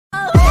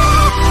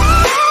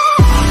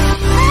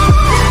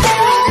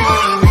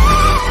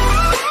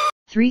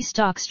3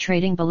 stocks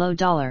trading below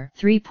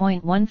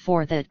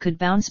 $3.14 that could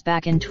bounce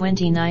back in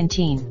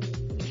 2019.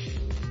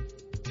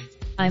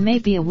 I may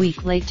be a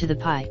week late to the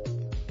pie.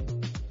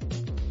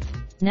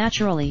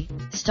 Naturally,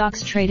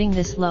 stocks trading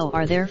this low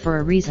are there for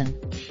a reason.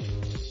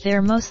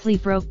 They're mostly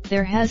broke.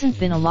 There hasn't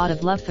been a lot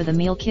of love for the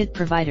meal kit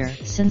provider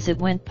since it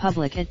went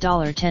public at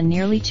 $10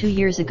 nearly 2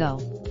 years ago.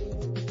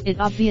 It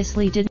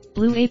obviously didn't.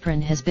 Blue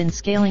Apron has been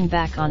scaling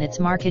back on its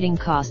marketing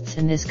costs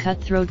in this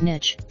cutthroat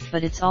niche,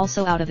 but it's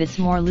also out of its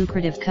more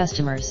lucrative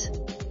customers.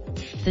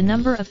 The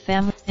number of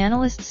family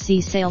analysts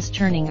see sales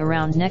turning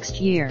around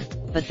next year,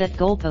 but that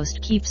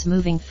goalpost keeps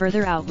moving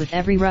further out with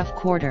every rough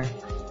quarter.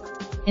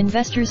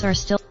 Investors are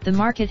still. The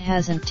market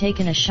hasn't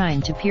taken a shine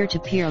to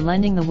peer-to-peer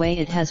lending the way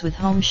it has with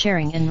home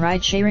sharing and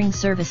ride-sharing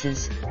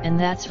services, and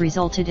that's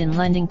resulted in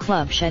Lending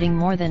Club shedding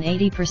more than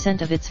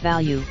 80% of its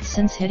value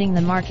since hitting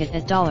the market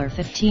at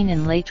 $15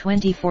 in late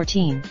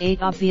 2014.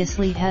 It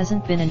obviously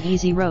hasn't been an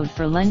easy road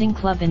for Lending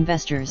Club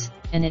investors,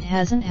 and it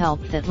hasn't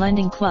helped that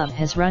Lending Club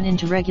has run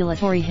into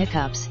regulatory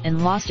hiccups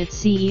and lost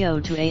its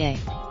CEO to AA.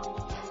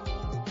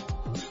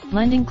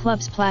 Lending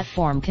Club's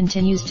platform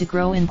continues to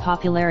grow in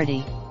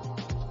popularity.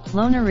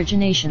 Loan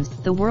originations.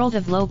 The world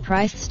of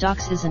low-priced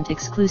stocks isn't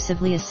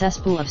exclusively a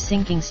cesspool of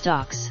sinking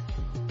stocks.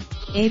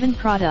 Avon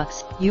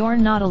Products, you're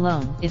not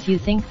alone if you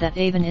think that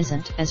Avon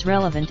isn't as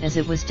relevant as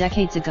it was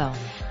decades ago.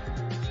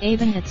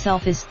 Avon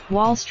itself is.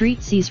 Wall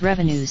Street sees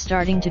revenues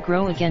starting to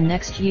grow again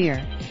next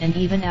year, and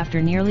even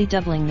after nearly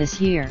doubling this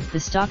year, the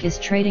stock is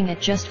trading at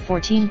just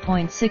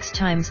 14.6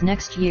 times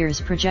next year's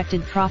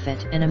projected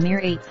profit and a mere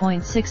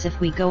 8.6 if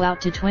we go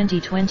out to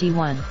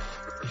 2021.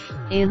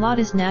 A lot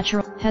is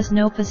natural, has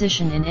no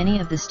position in any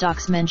of the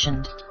stocks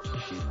mentioned.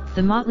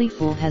 The Motley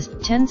Fool has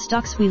 10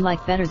 stocks we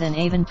like better than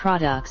Avon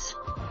Products.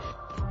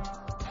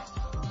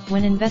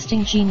 When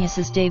investing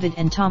geniuses David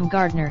and Tom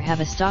Gardner have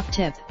a stock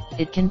tip,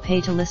 it can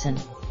pay to listen.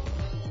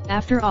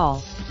 After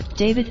all,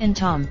 David and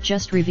Tom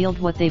just revealed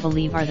what they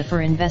believe are the for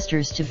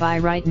investors to buy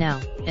right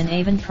now, and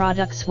Avon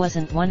Products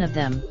wasn't one of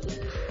them.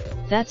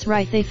 That's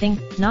right, they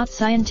think, not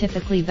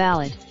scientifically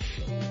valid.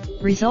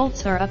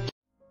 Results are up.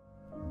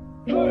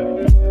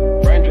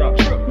 Raindrop,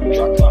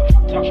 drop top,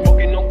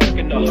 smoking, no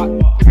cooking the hot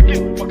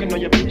pot. Fucking on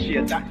your bitch,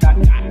 yeah,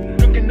 that.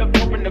 Looking up,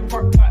 open the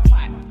park pot.